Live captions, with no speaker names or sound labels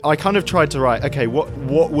I kind of tried to write, okay, what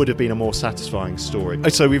would have been a more satisfying story?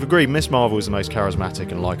 So we've agreed Miss Marvel is the most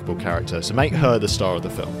charismatic and likeable character, so make her the star of the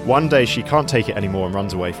film. One day she can't take it anymore and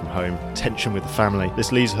runs away from home. Tension with the family.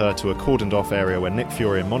 This leads her to a cordoned-off area where Nick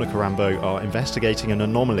Fury and Monica Rambeau are investigating an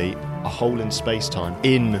anomaly, a hole in space-time,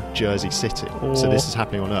 in Jersey City. Oh. So this is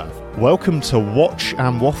happening on Earth. Welcome to Watch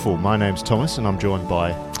and Waffle. My name's Thomas and I'm joined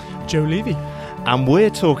by... Joe Levy. And we're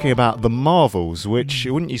talking about The Marvels, which,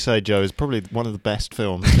 wouldn't you say, Joe, is probably one of the best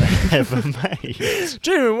films ever made.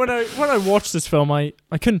 Jim, when I watched this film, I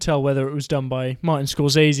couldn't tell whether it was done by Martin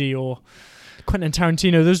Scorsese or Quentin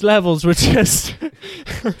Tarantino. Those levels were just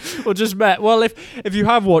or just met. Well, if you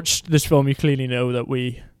have watched this film, you clearly know that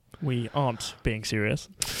we aren't being serious.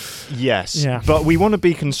 Yes, yeah. But we want to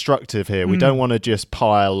be constructive here. We don't want to just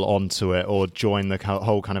pile onto it or join the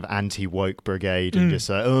whole kind of anti-woke brigade and just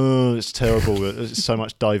say, oh, it's terrible. There's so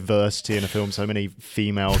much diversity in a film, so many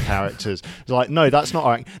female characters. It's like, no, that's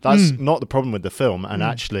not not the problem with the film. And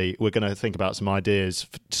actually, we're going to think about some ideas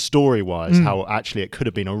story-wise, how actually it could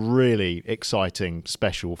have been a really exciting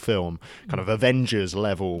special film, kind of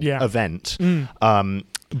Avengers-level event.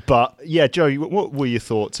 But yeah, Joe, what were your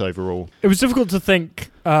thoughts overall? It was difficult to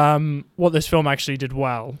think what this film actually did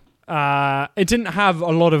well. It didn't have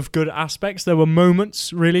a lot of good aspects. There were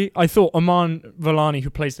moments, really. I thought Iman Vellani, who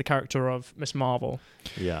plays the character of Miss Marvel,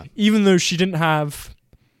 even though she didn't have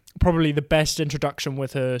probably the best introduction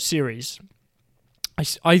with her series,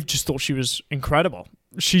 I just thought she was incredible.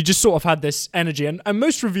 She just sort of had this energy, and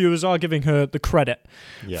most reviewers are giving her the credit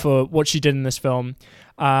for what she did in this film.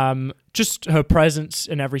 Just her presence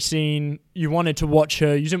in every scene. You wanted to watch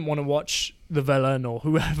her. You didn't want to watch the villain or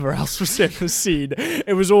whoever else was in the scene.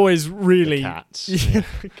 It was always really... The cats.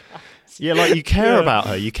 Yeah, like you care about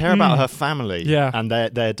her. You care about her family and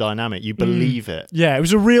their dynamic. You believe it. Yeah, it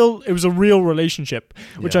was a real relationship,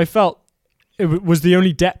 which I felt it was the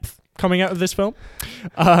only depth coming out of this film.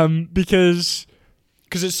 Because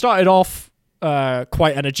it started off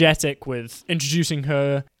quite energetic with introducing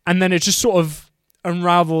her, and then it just sort of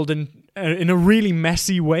unraveled in a really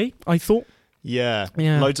messy way, I thought. Yeah.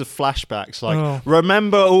 Loads of flashbacks, like,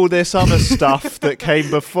 remember all this other stuff that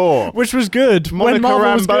came before. Which was good. Monica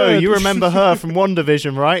Rambeau, you remember her from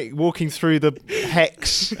WandaVision, right? Walking through the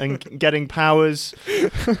hex and getting powers.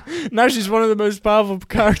 Now she's one of the most powerful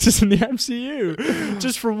characters in the MCU,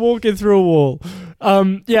 just from walking through a wall.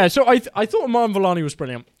 So I thought Iman Vellani was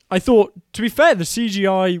brilliant. I thought, to be fair, the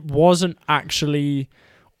CGI wasn't actually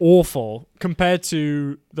awful compared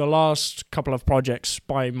to the last couple of projects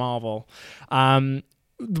by Marvel. One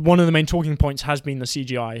of the main talking points has been the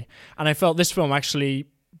CGI, and I felt this film actually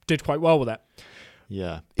did quite well with it.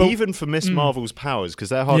 Yeah, but even for Miss Marvel's powers, because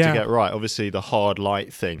they're hard to get right. Obviously, the hard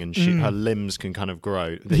light thing, and her limbs can kind of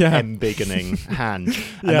grow. The embiggening hand,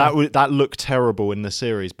 and that looked terrible in the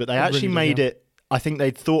series, but they actually made it. I think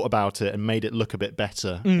they'd thought about it and made it look a bit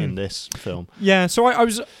better in this film. Yeah, so I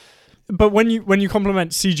was. But when you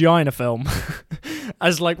compliment CGI in a film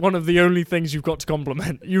as like one of the only things you've got to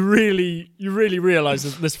compliment, you really realise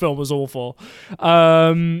that this film was awful.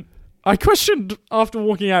 I questioned after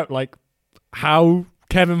walking out, like, how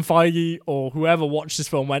Kevin Feige or whoever watched this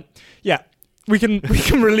film went, we can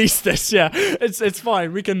release this. Yeah, it's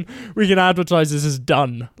fine. We can advertise this as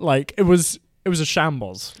done. Like it was a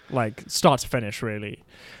shambles, like start to finish, really.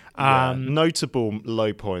 Notable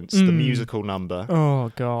low points, the musical number.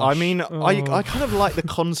 Oh god! I mean, I kind of like the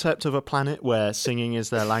concept of a planet where singing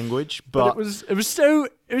is their language, but it was so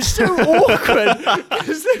awkward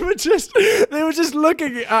because they were just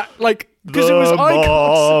looking at like because it was eye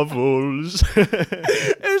Marvels.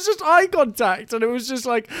 It was just eye contact, and it was just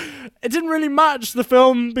like it didn't really match the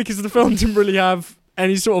film because the film didn't really have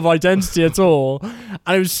any sort of identity at all,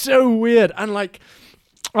 and it was so weird and like.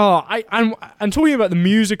 I'm talking about the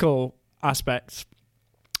musical aspect,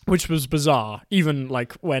 which was bizarre. Even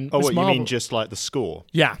like when you mean just like the score?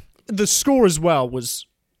 Yeah, the score as well was,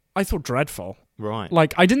 I thought, dreadful. Right.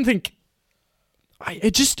 Like I didn't think.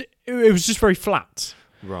 It was just very flat.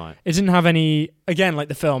 Right. It didn't have any. Again, like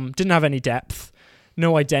the film didn't have any depth.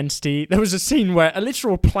 No identity. There was a scene where a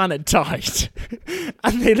literal planet died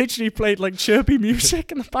and they literally played like chirpy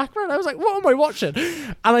music in the background. I was like, what am I watching?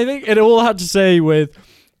 And I think it all had to say with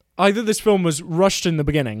either this film was rushed in the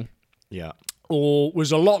beginning or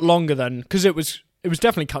was a lot longer than, because it was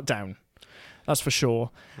definitely cut down. That's for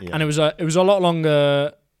sure. Yeah. And it was a lot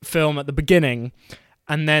longer film at the beginning,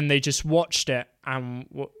 and then they just watched it and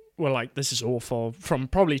were like, this is awful, from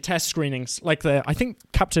probably test screenings. Like I think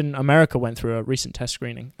Captain America went through a recent test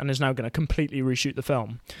screening and is now going to completely reshoot the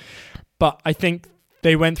film. But I think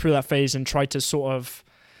they went through that phase and tried to sort of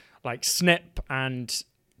like snip and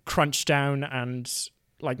crunch down and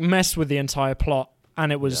like messed with the entire plot,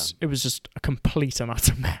 and it was just a complete and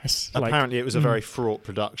utter mess. Apparently, it was a very fraught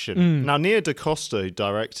production. Now, Nia DaCosta, who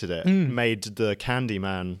directed it, made the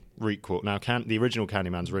Candyman requel. Now, the original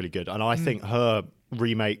Candyman's really good, and I think her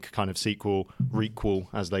remake kind of requel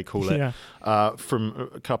as they call it, from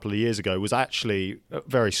a couple of years ago was actually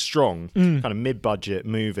very strong, kind of mid-budget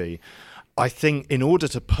movie. I think in order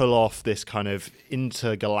to pull off this kind of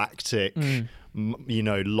intergalactic,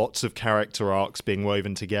 lots of character arcs being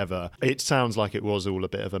woven together, it sounds like it was all a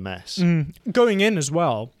bit of a mess. Going in as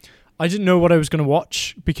well, I didn't know what I was going to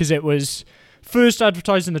watch because it was first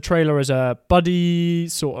advertised in the trailer as a buddy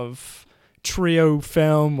sort of trio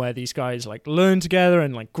film where these guys like learn together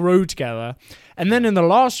and like grow together, and then in the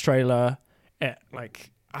last trailer it like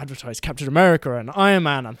advertised Captain America and Iron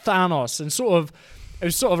Man and Thanos, and it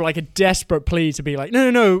was sort of like a desperate plea to be like,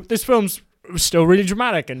 no, this film's still really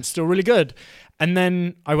dramatic and still really good. And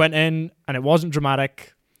then I went in and it wasn't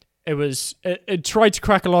dramatic. It tried to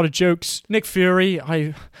crack a lot of jokes. Nick Fury,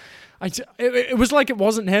 it was like it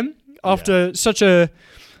wasn't him after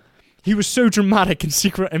he was so dramatic in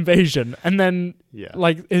Secret Invasion, and then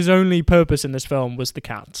like his only purpose in this film was the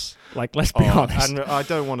cats. Like, let's be honest. And I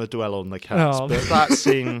don't want to dwell on the cats, but that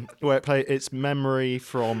scene where it's memory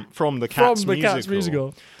from the Cats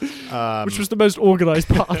musical, which was the most organised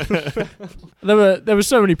part of the film. There were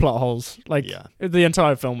so many plot holes. Like the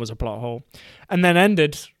entire film was a plot hole, and then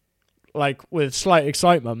ended like with slight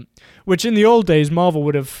excitement, which in the old days Marvel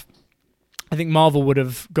would have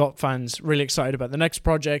got fans really excited about the next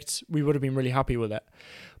project. We would have been really happy with it.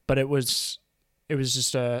 But it was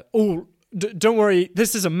just don't worry,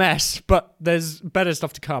 this is a mess, but there's better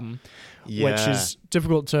stuff to come, which is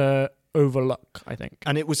difficult to overlook, I think.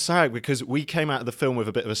 And it was sad because we came out of the film with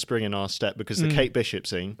a bit of a spring in our step because the Kate Bishop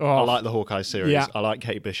scene, I like the Hawkeye series, I like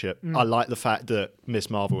Kate Bishop, I like the fact that Miss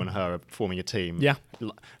Marvel and her are forming a team. Yeah.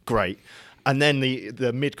 Great. And then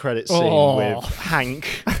the mid-credit scene with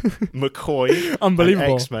Hank, McCoy, unbelievable,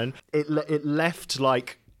 and X-Men, it left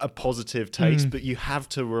like a positive taste, but you have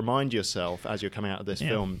to remind yourself as you're coming out of this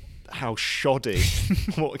film how shoddy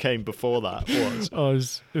what came before that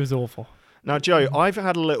was. It was awful. Now, Joe, I've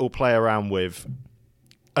had a little play around with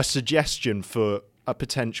a suggestion for a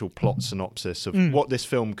potential plot synopsis of what this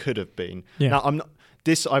film could have been. Yeah. Now,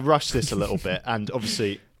 I rushed this a little bit, and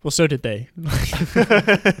obviously. Well, so did they.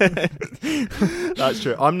 That's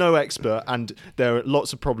true. I'm no expert, and there are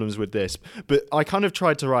lots of problems with this. But I kind of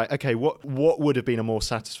tried to write, okay, what would have been a more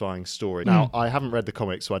satisfying story? Now, I haven't read the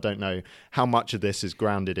comics, so I don't know how much of this is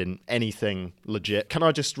grounded in anything legit. Can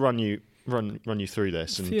I just run you through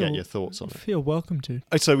this and get your thoughts on it? Feel welcome to.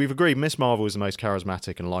 So we've agreed Miss Marvel is the most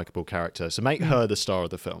charismatic and likable character, so make her the star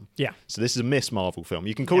of the film. Yeah. So this is a Miss Marvel film.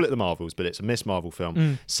 You can call it the Marvels, but it's a Miss Marvel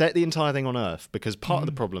film. Set the entire thing on Earth, because part of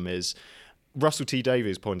the problem is Russell T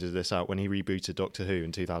Davies pointed this out when he rebooted Doctor Who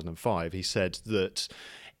in 2005. He said that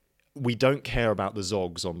we don't care about the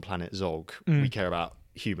Zogs on planet Zog. We care about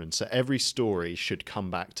humans. So every story should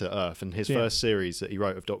come back to Earth. And his first series that he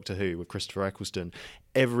wrote of Doctor Who with Christopher Eccleston,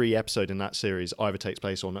 every episode in that series either takes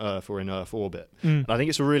place on Earth or in Earth orbit. And I think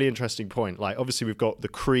it's a really interesting point. Like, obviously we've got the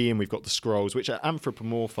Kree and we've got the Skrulls, which are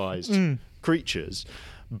anthropomorphized creatures,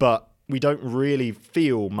 but we don't really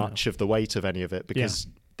feel much of the weight of any of it because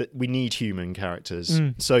we need human characters.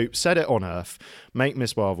 So set it on Earth, make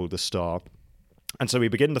Miss Marvel the star. And so we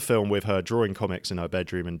begin the film with her drawing comics in her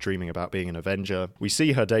bedroom and dreaming about being an Avenger. We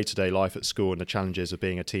see her day-to-day life at school and the challenges of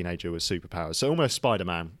being a teenager with superpowers. So almost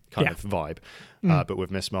Spider-Man kind of vibe, but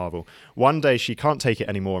with Miss Marvel. One day she can't take it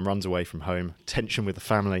anymore and runs away from home. Tension with the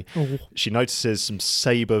family. She notices some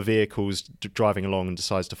Sabre vehicles driving along and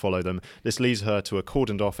decides to follow them. This leads her to a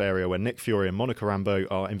cordoned-off area where Nick Fury and Monica Rambeau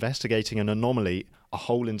are investigating an anomaly, a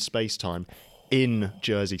hole in space-time, in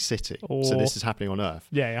Jersey City. So this is happening on Earth.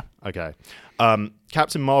 Yeah. Okay.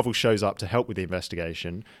 Captain Marvel shows up to help with the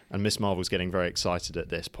investigation, and Miss Marvel's getting very excited at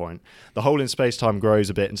this point. The hole in space-time grows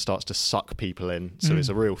a bit and starts to suck people in, so it's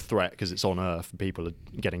a real threat because it's on Earth and people are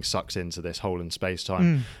getting sucked into this hole in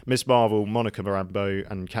space-time. Miss Marvel, Monica Rambeau,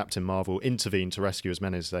 and Captain Marvel intervene to rescue as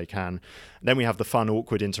many as they can. And then we have the fun,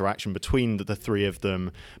 awkward interaction between the three of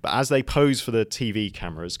them, but as they pose for the TV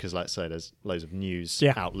cameras, because let's say there's loads of news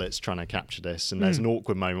outlets trying to capture this, and there's an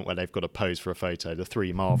awkward moment where they've got to pose for a photo, the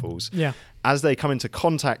three Marvels. As they come into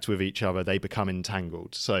contact with each other, they become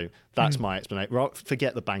entangled. So that's my explanation.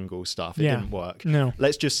 Forget the bangle stuff. It didn't work. No.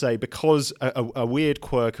 Let's just say because a weird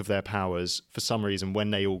quirk of their powers, for some reason, when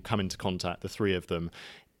they all come into contact, the three of them,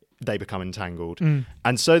 they become entangled.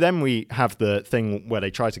 And so then we have the thing where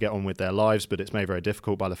they try to get on with their lives, but it's made very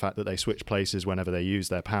difficult by the fact that they switch places whenever they use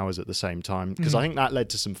their powers at the same time. Because I think that led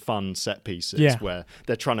to some fun set pieces where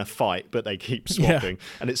they're trying to fight, but they keep swapping.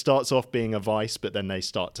 And it starts off being a vice, but then they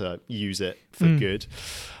start to use it for good.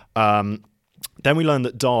 Then we learn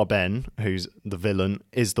that Dar-Ben, who's the villain,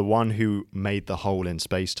 is the one who made the hole in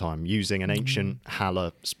space-time using an ancient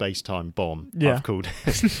Hala space-time bomb, I've called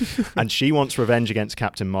it. And she wants revenge against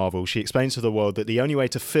Captain Marvel. She explains to the world that the only way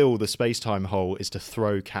to fill the space-time hole is to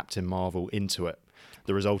throw Captain Marvel into it.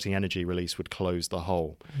 The resulting energy release would close the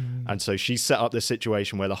hole. And so she's set up this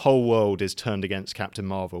situation where the whole world is turned against Captain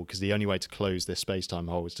Marvel because the only way to close this space-time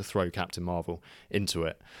hole is to throw Captain Marvel into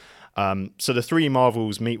it. So the three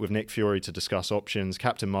Marvels meet with Nick Fury to discuss options.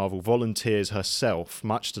 Captain Marvel volunteers herself,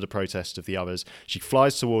 much to the protest of the others. She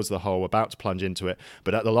flies towards the hole, about to plunge into it,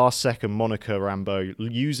 but at the last second, Monica Rambeau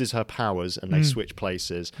uses her powers and they switch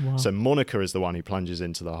places. Wow. So Monica is the one who plunges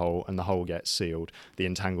into the hole and the hole gets sealed. The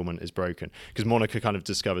entanglement is broken because Monica kind of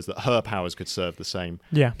discovers that her powers could serve the same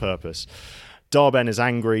purpose. Dar-Ben is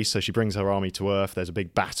angry, so she brings her army to Earth. There's a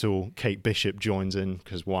big battle. Kate Bishop joins in,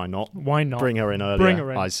 because why not? Why not? Bring her in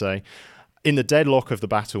earlier, I say. In the deadlock of the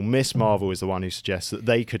battle, Miss Marvel is the one who suggests that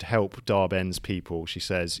they could help Dar-Ben's people. She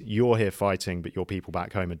says, you're here fighting, but your people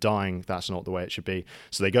back home are dying. That's not the way it should be.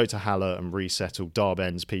 So they go to Hala and resettle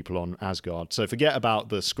Dar-Ben's people on Asgard. So forget about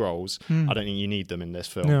the Skrulls. I don't think you need them in this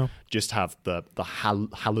film. No. Just have the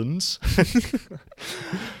Halans.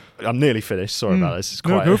 I'm nearly finished. Sorry about this. It's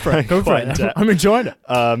quite, go for it. Go for it. I'm enjoying it.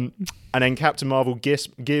 And then Captain Marvel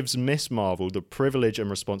gives Miss Marvel the privilege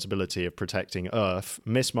and responsibility of protecting Earth.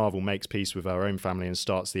 Miss Marvel makes peace with her own family and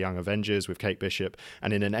starts the Young Avengers with Kate Bishop.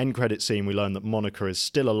 And in an end credit scene, we learn that Monica is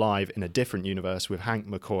still alive in a different universe with Hank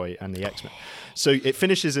McCoy and the X-Men. So it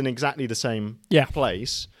finishes in exactly the same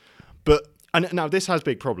place. But and now this has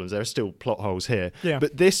big problems. There are still plot holes here. Yeah.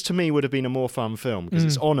 But this to me would have been a more fun film because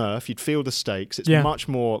it's on Earth. You'd feel the stakes. It's much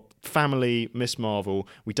more family Miss Marvel.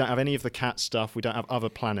 We don't have any of the cat stuff. We don't have other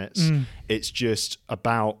planets. It's just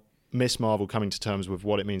about Miss Marvel coming to terms with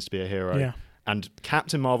what it means to be a hero. Yeah. And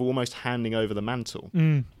Captain Marvel almost handing over the mantle.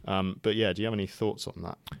 But yeah, do you have any thoughts on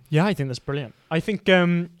that? Yeah, I think that's brilliant. I think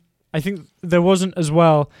there wasn't as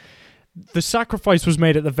well. The sacrifice was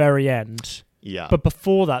made at the very end. Yeah. But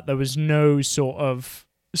before that, there was no sort of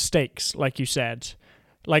stakes, like you said.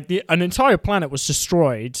 Like an entire planet was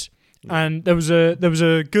destroyed, and there was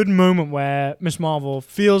a good moment where Miss Marvel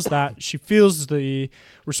feels that she feels the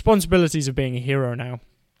responsibilities of being a hero now,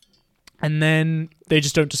 and then they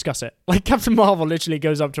just don't discuss it. Like Captain Marvel literally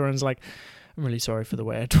goes up to her and is like, "I'm really sorry for the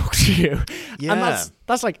way I talked to you," and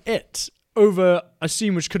that's like it over a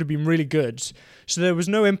scene which could have been really good. So there was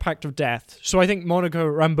no impact of death. So I think Monica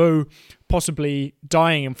Rambeau possibly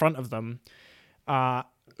dying in front of them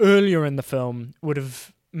earlier in the film would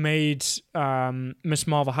have made Miss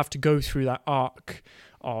Marvel have to go through that arc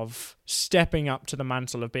of stepping up to the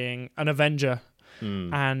mantle of being an Avenger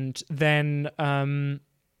and then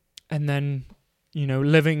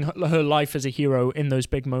living her life as a hero in those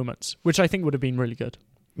big moments, which I think would have been really good.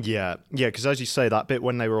 Yeah, because as you say, that bit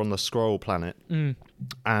when they were on the Skrull planet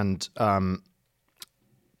and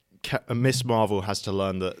Miss Marvel has to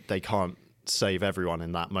learn that they can't save everyone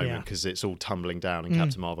in that moment because it's all tumbling down, and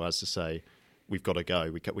Captain Marvel has to say, we've got to go,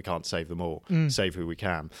 we can't save them all, save who we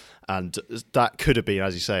can. And that could have been,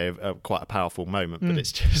 as you say, quite a powerful moment, but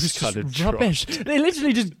it's just kind of rubbish. They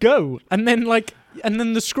literally just go, and then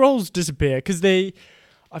the Skrulls disappear because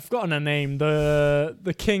I've forgotten her name,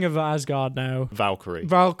 the king of Asgard now. Valkyrie.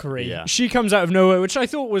 Yeah. She comes out of nowhere, which I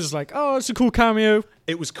thought was like, oh, it's a cool cameo.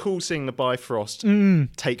 It was cool seeing the Bifrost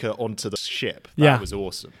take her onto the ship. That was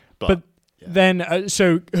awesome. But then,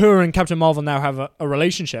 so her and Captain Marvel now have a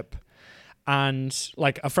relationship and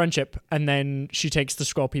like a friendship, and then she takes the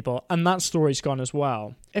Skrull people, and that story's gone as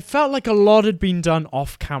well. It felt like a lot had been done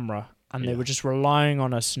off camera, and they were just relying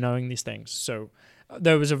on us knowing these things. So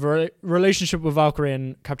there was a relationship with Valkyrie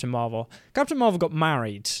and Captain Marvel. Captain Marvel got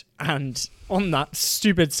married, and on that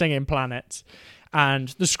stupid singing planet, and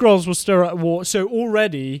the Skrulls were still at war. So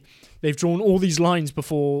already they've drawn all these lines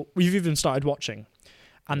before we've even started watching,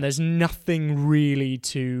 and there's nothing really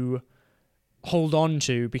to hold on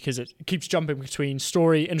to because it keeps jumping between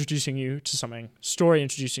story introducing you to something,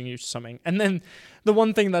 and then the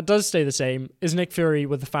one thing that does stay the same is Nick Fury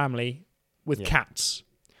with the family with cats.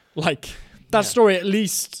 Like that story at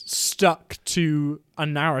least stuck to a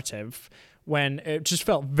narrative when it just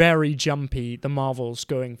felt very jumpy, the Marvels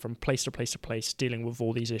going from place to place to place, dealing with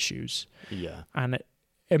all these issues. Yeah. And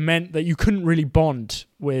it meant that you couldn't really bond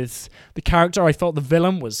with the character. I thought the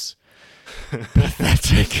villain was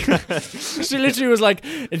Pathetic. She literally was like,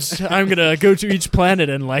 I'm gonna go to each planet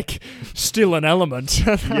and like steal an element.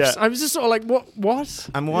 I was just sort of like, what?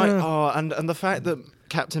 And why? And the fact that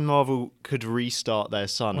Captain Marvel could restart their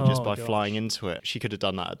sun just by flying into it. She could have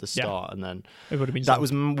done that at the start, and then it would have been. That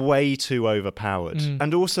was way too overpowered.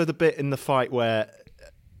 And also the bit in the fight where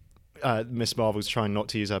Miss Marvel's trying not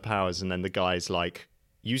to use her powers, and then the guy's like,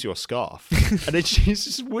 use your scarf. And then she's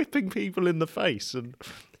just whipping people in the face and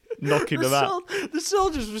knocking them out. The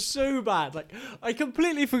soldiers were so bad. Like, I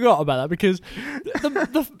completely forgot about that because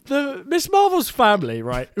the Miss Marvel's family,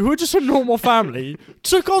 right, who were just a normal family,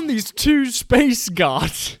 took on these 2 space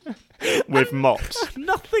guards. With mops.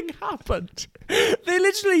 Nothing happened.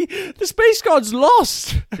 The space guards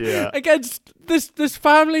lost against this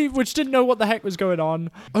family which didn't know what the heck was going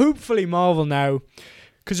on. Hopefully Marvel now,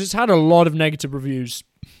 because it's had a lot of negative reviews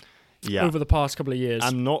over the past couple of years.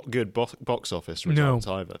 And not good box office results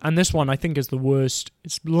either. And this one I think is the worst.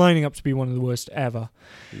 It's lining up to be one of the worst ever.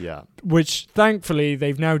 Yeah. Which thankfully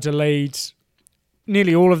they've now delayed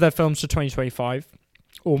nearly all of their films to 2025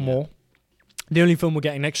 or more. The only film we're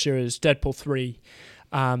getting next year is Deadpool 3,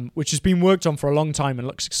 which has been worked on for a long time and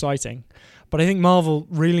looks exciting. But I think Marvel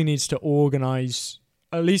really needs to organise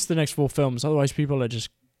at least the next 4 films. Otherwise, people are just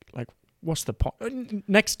like, what's the point?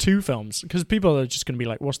 Next 2 films, because people are just going to be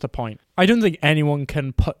like, what's the point? I don't think anyone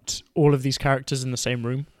can put all of these characters in the same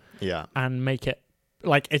room and make it,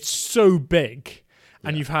 like, it's so big.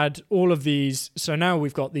 And you've had all of these. So now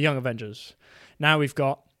we've got the Young Avengers. Now we've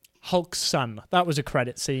got Hulk's son. That was a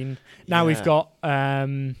credit scene. Now we've got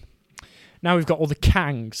all the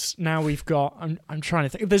Kangs. Now we've got I'm trying to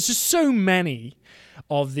think. There's just so many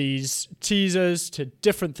of these teasers to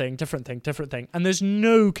different thing. And there's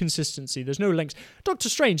no consistency. There's no links. Doctor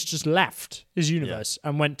Strange just left his universe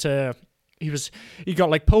and went to he got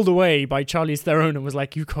like pulled away by Charlize Theron and was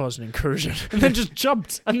like, you caused an incursion, and then just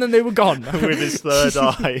jumped, and then they were gone with his third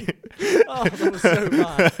eye. Oh, that was so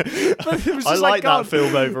bad. But it was I just like that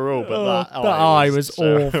film overall, but that eye was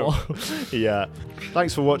awful. Yeah.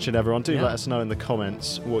 Thanks for watching, everyone. Do let us know in the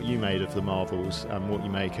comments what you made of the Marvels and what you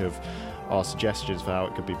make of our suggestions for how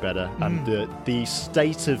it could be better and the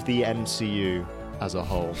state of the MCU as a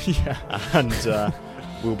whole. Yeah. And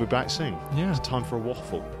we'll be back soon. Yeah. It's time for a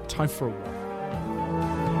waffle. Time for a waffle.